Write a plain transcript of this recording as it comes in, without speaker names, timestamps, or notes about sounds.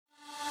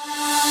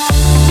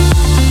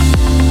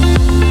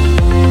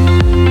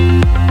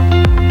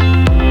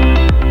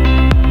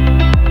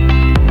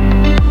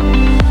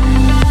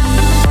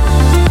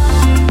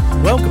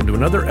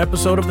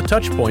episode of the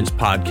TouchPointes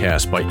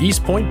podcast by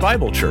East Point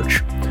Bible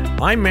Church.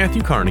 I'm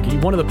Matthew Carnegie,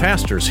 one of the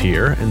pastors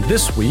here, and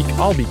this week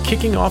I'll be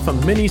kicking off a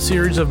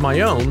mini-series of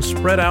my own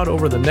spread out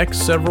over the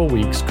next several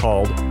weeks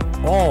called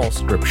All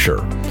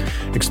Scripture,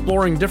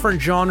 exploring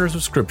different genres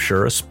of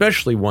Scripture,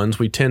 especially ones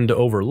we tend to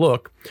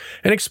overlook,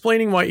 and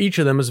explaining why each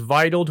of them is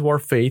vital to our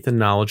faith and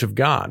knowledge of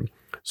God.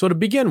 So to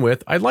begin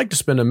with, I'd like to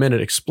spend a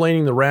minute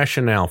explaining the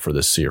rationale for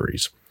this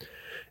series.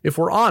 If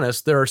we're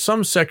honest, there are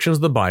some sections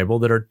of the Bible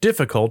that are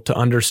difficult to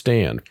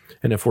understand,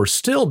 and if we're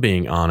still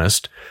being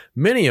honest,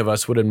 many of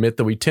us would admit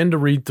that we tend to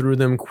read through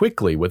them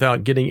quickly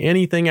without getting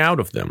anything out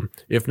of them,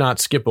 if not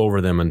skip over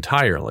them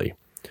entirely.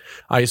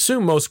 I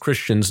assume most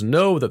Christians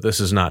know that this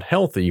is not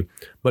healthy,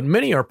 but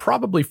many are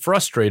probably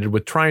frustrated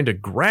with trying to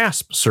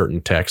grasp certain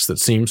texts that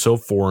seem so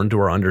foreign to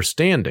our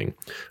understanding,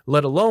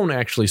 let alone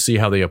actually see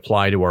how they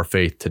apply to our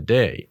faith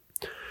today.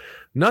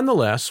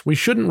 Nonetheless, we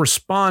shouldn't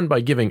respond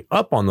by giving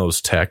up on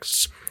those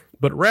texts,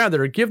 but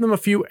rather give them a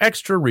few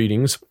extra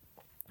readings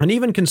and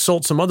even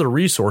consult some other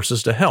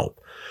resources to help,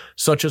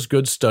 such as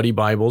good study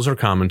Bibles or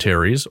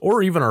commentaries,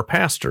 or even our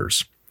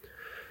pastors.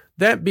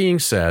 That being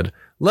said,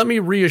 let me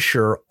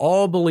reassure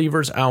all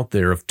believers out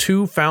there of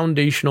two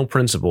foundational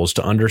principles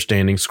to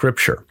understanding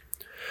Scripture.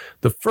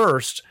 The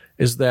first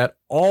is that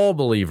all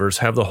believers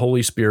have the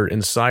Holy Spirit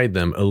inside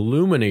them,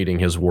 illuminating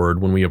His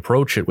Word when we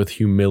approach it with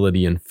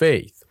humility and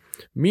faith.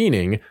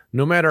 Meaning,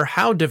 no matter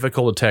how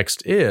difficult a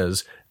text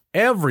is,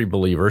 every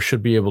believer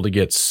should be able to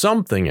get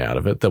something out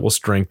of it that will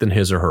strengthen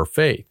his or her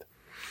faith.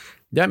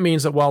 That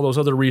means that while those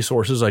other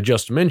resources I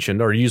just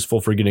mentioned are useful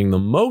for getting the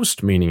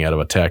most meaning out of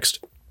a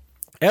text,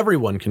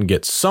 everyone can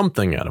get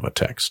something out of a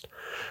text.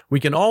 We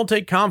can all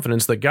take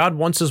confidence that God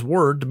wants His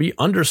Word to be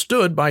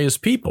understood by His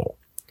people.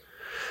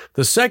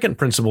 The second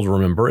principle to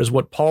remember is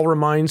what Paul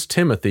reminds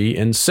Timothy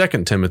in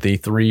 2 Timothy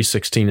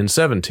 3:16 and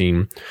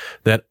 17,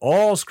 that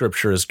all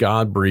Scripture is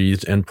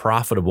God-breathed and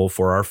profitable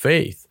for our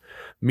faith,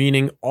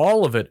 meaning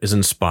all of it is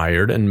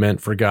inspired and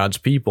meant for God's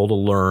people to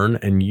learn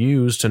and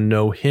use to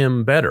know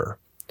Him better.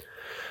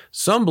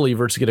 Some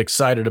believers get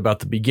excited about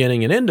the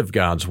beginning and end of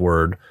God's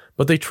Word,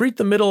 but they treat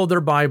the middle of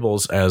their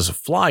Bibles as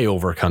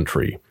flyover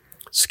country,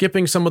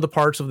 skipping some of the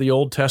parts of the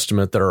Old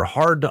Testament that are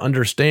hard to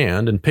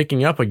understand and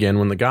picking up again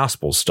when the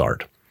Gospels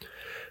start.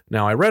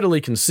 Now, I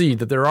readily concede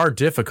that there are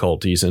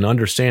difficulties in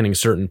understanding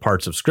certain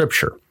parts of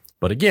Scripture,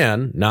 but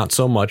again, not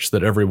so much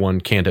that everyone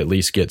can't at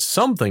least get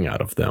something out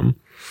of them.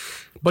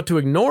 But to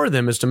ignore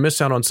them is to miss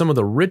out on some of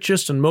the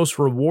richest and most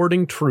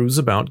rewarding truths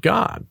about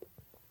God.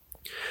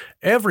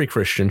 Every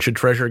Christian should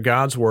treasure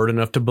God's Word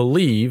enough to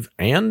believe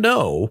and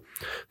know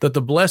that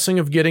the blessing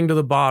of getting to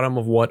the bottom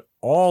of what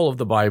all of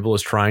the Bible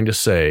is trying to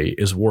say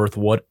is worth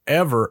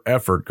whatever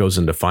effort goes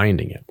into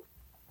finding it.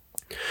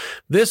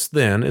 This,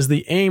 then, is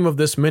the aim of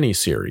this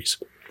mini-series,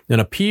 an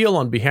appeal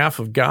on behalf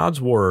of God's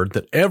Word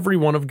that every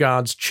one of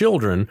God's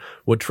children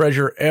would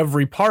treasure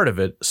every part of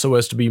it so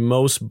as to be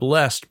most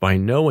blessed by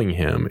knowing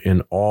Him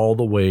in all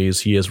the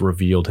ways He has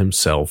revealed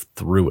Himself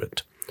through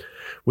it.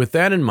 With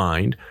that in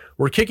mind,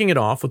 we're kicking it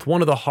off with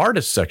one of the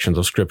hardest sections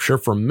of Scripture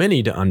for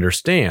many to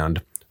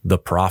understand, the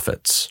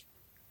prophets.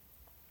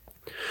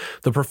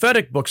 The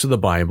prophetic books of the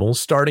Bible,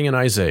 starting in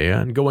Isaiah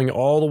and going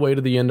all the way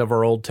to the end of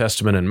our Old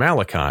Testament in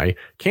Malachi,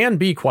 can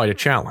be quite a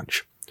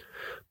challenge.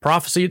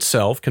 Prophecy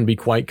itself can be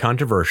quite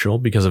controversial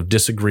because of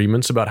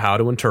disagreements about how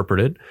to interpret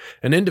it,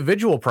 and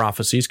individual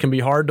prophecies can be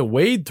hard to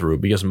wade through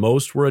because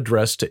most were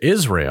addressed to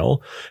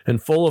Israel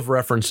and full of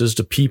references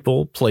to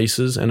people,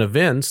 places, and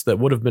events that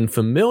would have been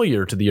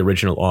familiar to the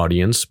original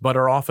audience but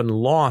are often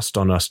lost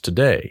on us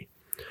today.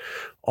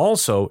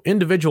 Also,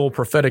 individual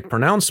prophetic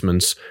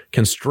pronouncements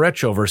can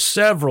stretch over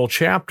several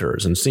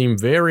chapters and seem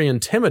very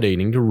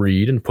intimidating to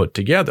read and put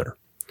together.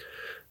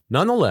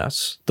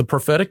 Nonetheless, the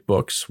prophetic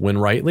books, when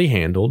rightly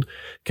handled,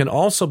 can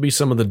also be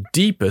some of the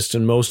deepest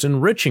and most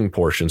enriching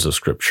portions of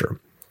Scripture.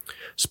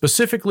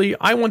 Specifically,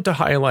 I want to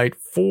highlight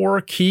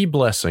 4 key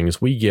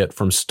blessings we get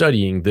from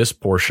studying this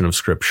portion of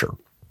Scripture.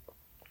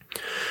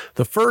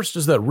 The first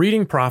is that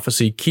reading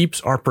prophecy keeps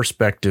our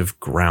perspective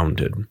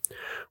grounded.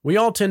 We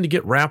all tend to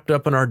get wrapped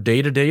up in our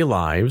day-to-day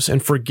lives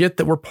and forget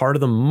that we're part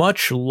of the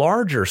much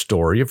larger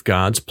story of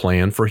God's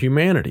plan for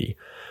humanity,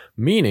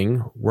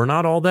 meaning we're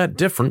not all that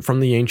different from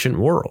the ancient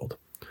world.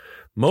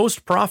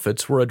 Most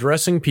prophets were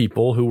addressing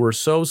people who were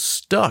so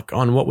stuck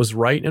on what was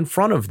right in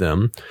front of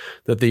them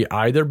that they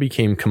either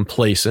became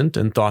complacent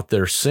and thought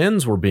their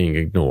sins were being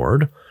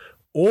ignored,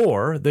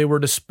 or they were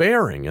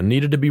despairing and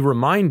needed to be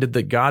reminded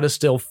that God is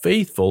still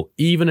faithful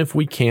even if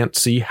we can't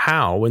see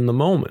how in the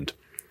moment.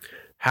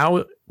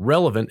 How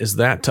relevant is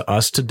that to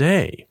us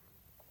today?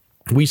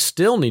 We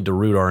still need to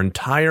root our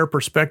entire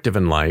perspective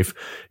in life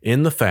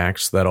in the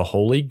facts that a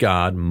holy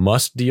God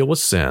must deal with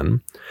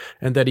sin,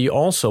 and that He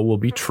also will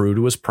be true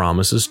to His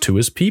promises to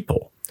His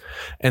people,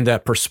 and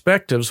that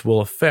perspectives will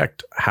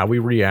affect how we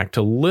react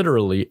to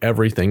literally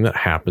everything that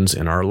happens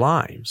in our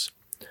lives.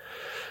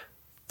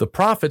 The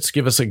prophets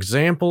give us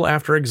example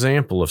after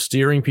example of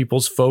steering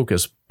people's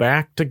focus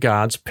back to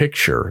God's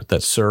picture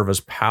that serve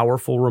as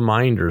powerful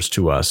reminders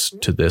to us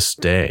to this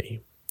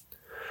day.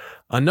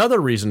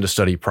 Another reason to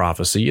study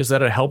prophecy is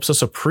that it helps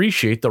us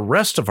appreciate the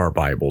rest of our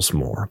Bibles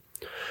more.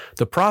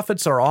 The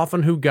prophets are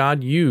often who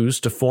God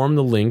used to form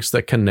the links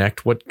that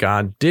connect what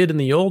God did in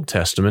the Old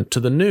Testament to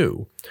the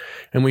New,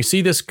 and we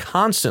see this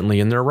constantly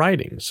in their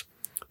writings.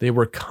 They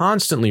were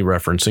constantly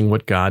referencing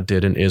what God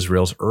did in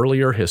Israel's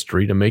earlier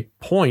history to make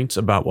points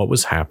about what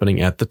was happening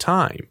at the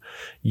time.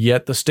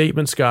 Yet the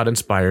statements God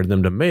inspired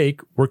them to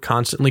make were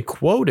constantly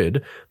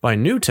quoted by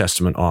New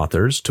Testament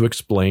authors to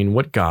explain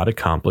what God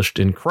accomplished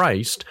in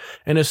Christ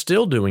and is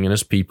still doing in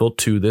his people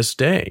to this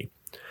day.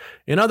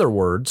 In other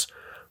words,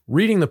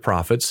 reading the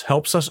prophets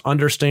helps us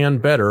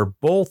understand better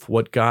both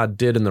what God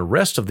did in the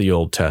rest of the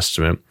Old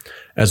Testament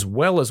as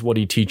well as what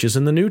he teaches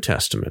in the New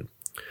Testament.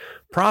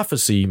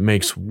 Prophecy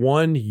makes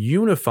one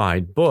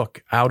unified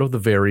book out of the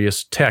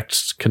various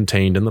texts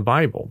contained in the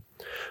Bible.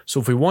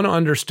 So if we want to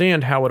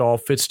understand how it all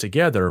fits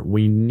together,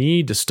 we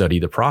need to study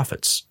the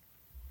prophets.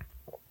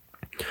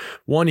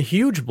 One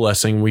huge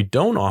blessing we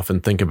don't often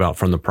think about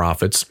from the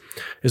prophets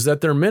is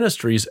that their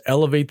ministries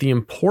elevate the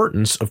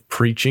importance of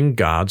preaching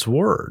God's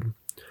word.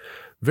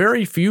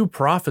 Very few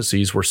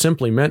prophecies were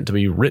simply meant to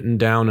be written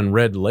down and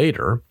read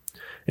later.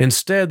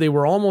 Instead, they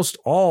were almost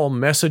all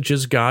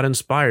messages God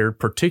inspired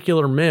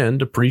particular men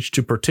to preach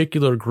to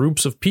particular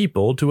groups of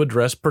people to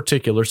address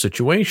particular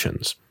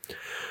situations.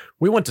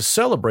 We want to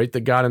celebrate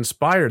that God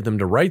inspired them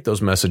to write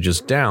those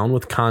messages down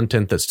with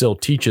content that still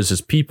teaches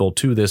his people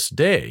to this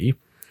day,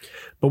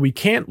 but we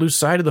can't lose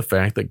sight of the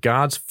fact that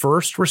God's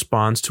first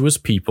response to his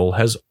people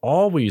has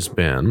always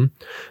been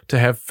to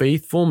have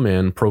faithful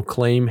men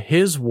proclaim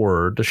his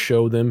word to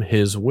show them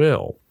his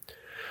will.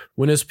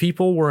 When his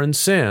people were in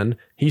sin,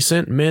 he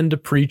sent men to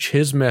preach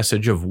his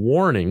message of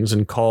warnings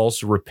and calls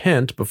to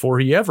repent before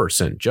he ever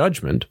sent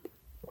judgment.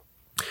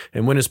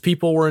 And when his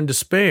people were in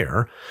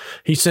despair,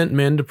 he sent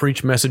men to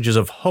preach messages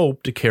of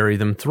hope to carry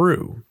them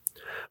through.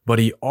 But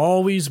he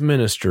always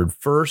ministered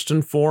first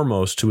and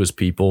foremost to his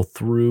people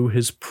through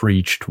his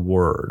preached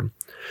word.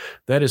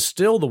 That is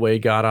still the way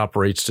God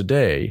operates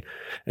today,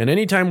 and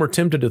anytime we're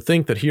tempted to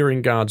think that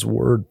hearing God's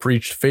word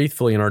preached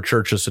faithfully in our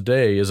churches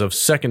today is of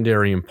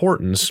secondary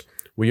importance,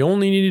 we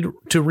only need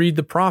to read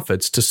the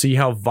prophets to see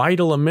how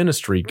vital a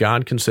ministry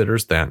God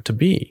considers that to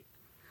be.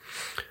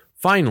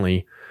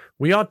 Finally,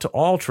 we ought to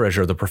all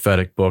treasure the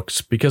prophetic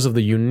books because of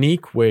the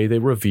unique way they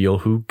reveal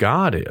who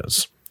God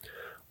is.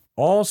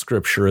 All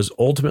Scripture is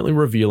ultimately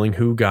revealing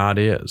who God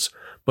is,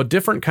 but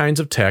different kinds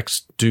of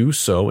texts do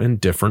so in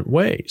different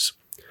ways.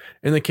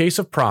 In the case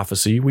of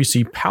prophecy, we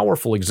see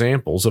powerful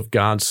examples of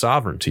God's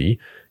sovereignty,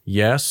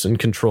 yes, in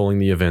controlling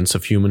the events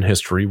of human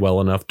history well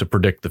enough to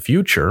predict the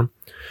future,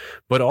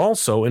 but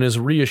also in his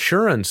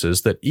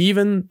reassurances that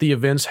even the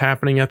events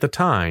happening at the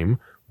time,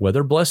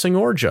 whether blessing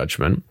or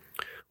judgment,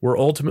 were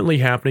ultimately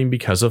happening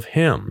because of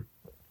him,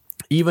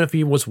 even if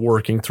he was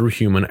working through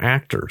human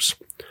actors.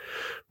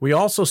 We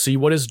also see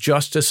what his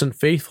justice and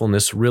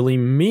faithfulness really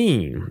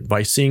mean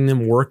by seeing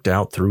them worked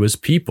out through his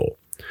people.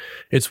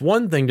 It's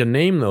one thing to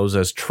name those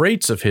as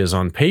traits of his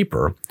on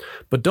paper,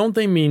 but don't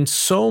they mean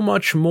so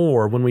much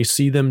more when we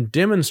see them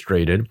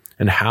demonstrated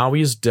in how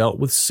he has dealt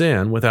with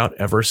sin without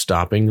ever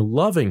stopping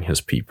loving his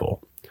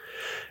people?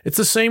 It's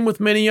the same with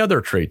many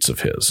other traits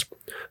of his.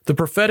 The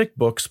prophetic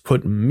books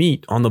put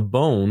meat on the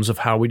bones of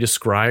how we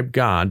describe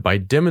God by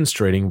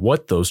demonstrating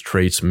what those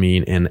traits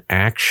mean in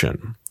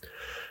action.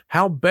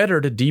 How better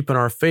to deepen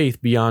our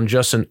faith beyond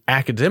just an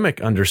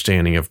academic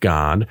understanding of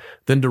God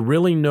than to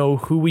really know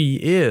who he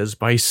is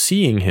by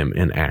seeing him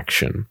in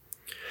action?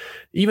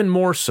 Even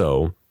more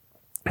so,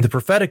 the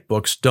prophetic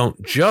books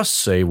don't just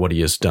say what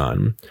he has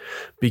done.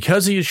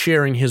 Because he is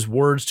sharing his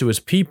words to his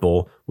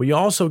people, we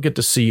also get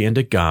to see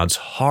into God's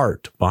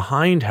heart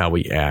behind how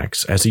he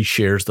acts as he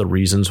shares the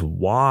reasons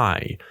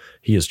why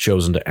he has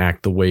chosen to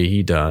act the way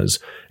he does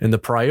and the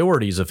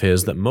priorities of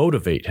his that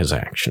motivate his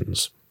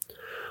actions.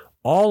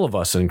 All of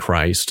us in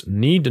Christ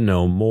need to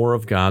know more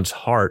of God's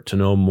heart to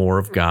know more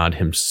of God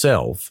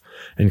himself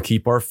and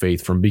keep our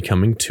faith from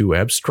becoming too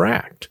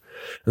abstract.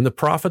 And the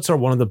prophets are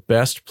one of the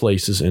best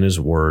places in his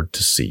word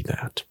to see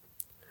that.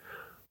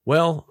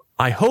 Well,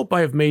 I hope I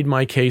have made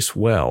my case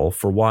well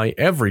for why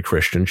every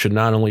Christian should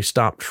not only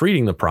stop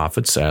treating the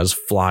prophets as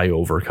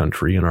flyover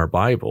country in our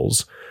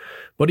Bibles,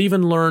 but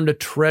even learn to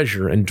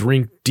treasure and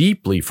drink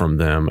deeply from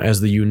them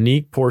as the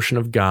unique portion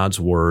of God's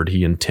word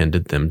he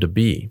intended them to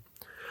be.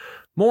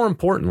 More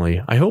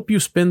importantly, I hope you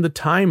spend the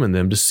time in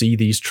them to see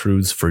these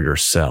truths for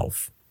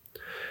yourself.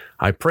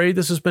 I pray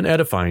this has been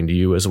edifying to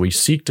you as we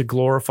seek to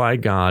glorify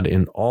God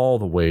in all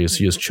the ways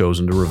he has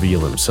chosen to reveal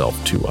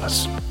himself to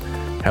us.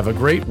 Have a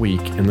great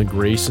week in the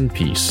grace and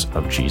peace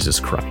of Jesus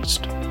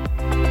Christ.